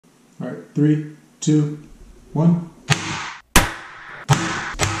All right, 3, 2, 1.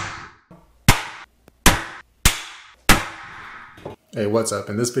 Hey, what's up?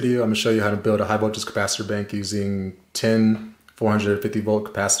 In this video, I'm going to show you how to build a high voltage capacitor bank using 10 450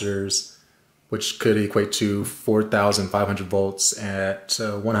 volt capacitors, which could equate to 4,500 volts at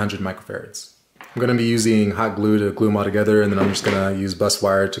 100 microfarads. I'm going to be using hot glue to glue them all together, and then I'm just going to use bus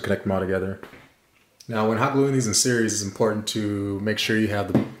wire to connect them all together. Now, when hot gluing these in series, it's important to make sure you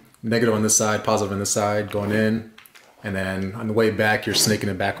have the negative on this side, positive on this side going in, and then on the way back, you're snaking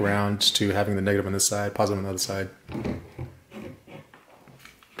it back around to having the negative on this side, positive on the other side.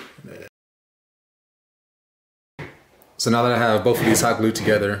 So now that I have both of these hot glued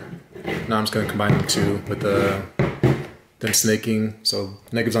together, now I'm just going to combine them two with them snaking. So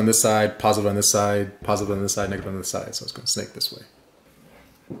negatives on this side, positive on this side, positive on this side, negative on this side. So it's going to snake this way.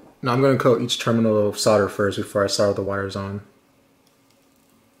 Now I'm going to coat each terminal of solder first before I solder the wires on.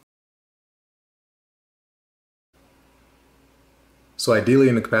 So ideally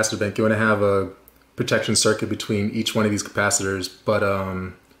in the capacitor bank, you want to have a protection circuit between each one of these capacitors, but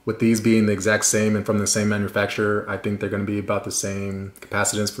with these being the exact same and from the same manufacturer, I think they're going to be about the same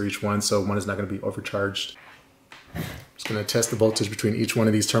capacitance for each one, so one is not going to be overcharged. I'm just going to test the voltage between each one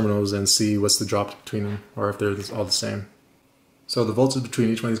of these terminals and see what's the drop between them, or if they're all the same. So the voltage between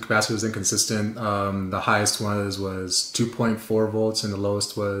each one of these capacitors is inconsistent. The highest one was 2.4 volts and the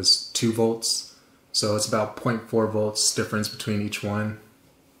lowest was 2 volts. So it's about 0.4 volts difference between each one. I'm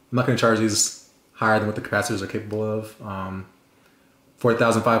not going to charge these higher than what the capacitors are capable of.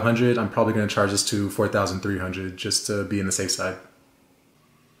 4,500, I'm probably going to charge this to 4,300 just to be on the safe side.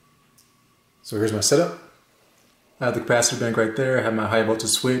 So here's my setup. I have the capacitor bank right there. I have my high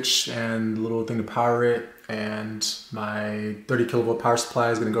voltage switch and a little thing to power it, and my 30 kilovolt power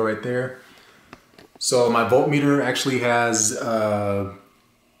supply is going to go right there. So my voltmeter actually has a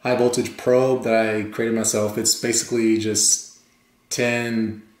high voltage probe that I created myself. It's basically just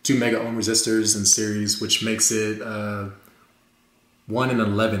 10 2 mega ohm resistors in series, which makes it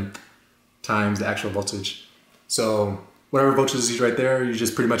 1/11 times the actual voltage. So whatever voltage is right there, you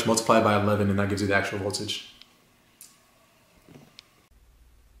just pretty much multiply by 11 and that gives you the actual voltage.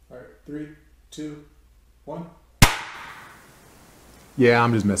 All right, 3, 2, 1. Yeah,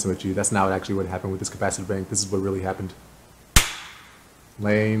 I'm just messing with you. That's not actually what happened with this capacitor bank. This is what really happened.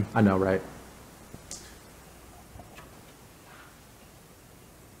 Lame, I know, right?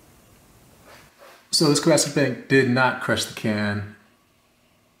 So this capacitor bank did not crush the can.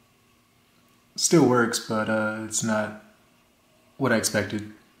 Still works, but it's not what I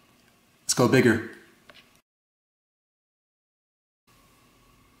expected. Let's go bigger.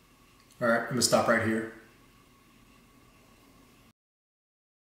 All right, I'm gonna stop right here.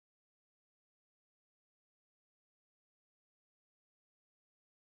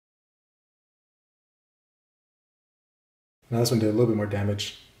 Now this one did a little bit more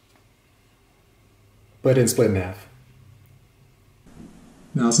damage, but it didn't split in half.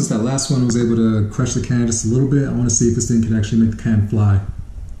 Now, since that last one was able to crush the can just a little bit, I want to see if this thing can actually make the can fly.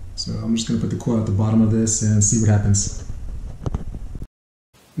 So I'm just going to put the coil at the bottom of this and see what happens.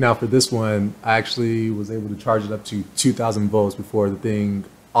 Now for this one, I actually was able to charge it up to 2,000 volts before the thing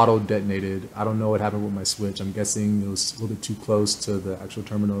auto-detonated. I don't know what happened with my switch. I'm guessing it was a little bit too close to the actual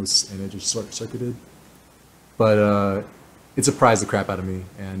terminals and it just short-circuited. But it surprised the crap out of me,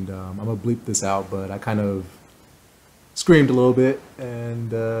 and I'm going to bleep this out, but I kind of screamed a little bit,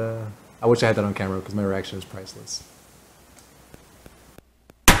 and I wish I had that on camera because my reaction is priceless.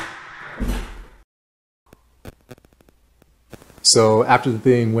 So after the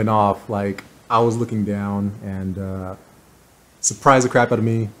thing went off, like, I was looking down and surprised the crap out of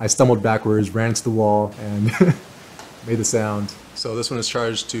me. I stumbled backwards, ran into the wall, and made the sound. So this one is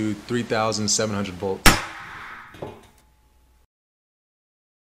charged to 3,700 volts.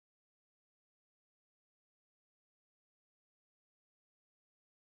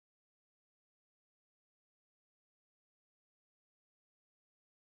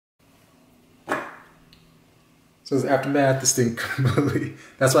 So as aftermath, this thing completely,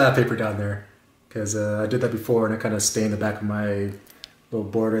 that's why I have paper down there, because I did that before and it kind of stained the back of my little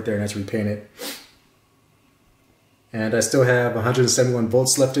board right there and I had to repaint it. And I still have 171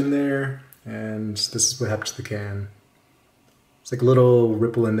 volts left in there, and this is what happened to the can. It's like a little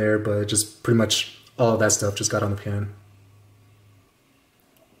ripple in there, but just pretty much all of that stuff just got on the can.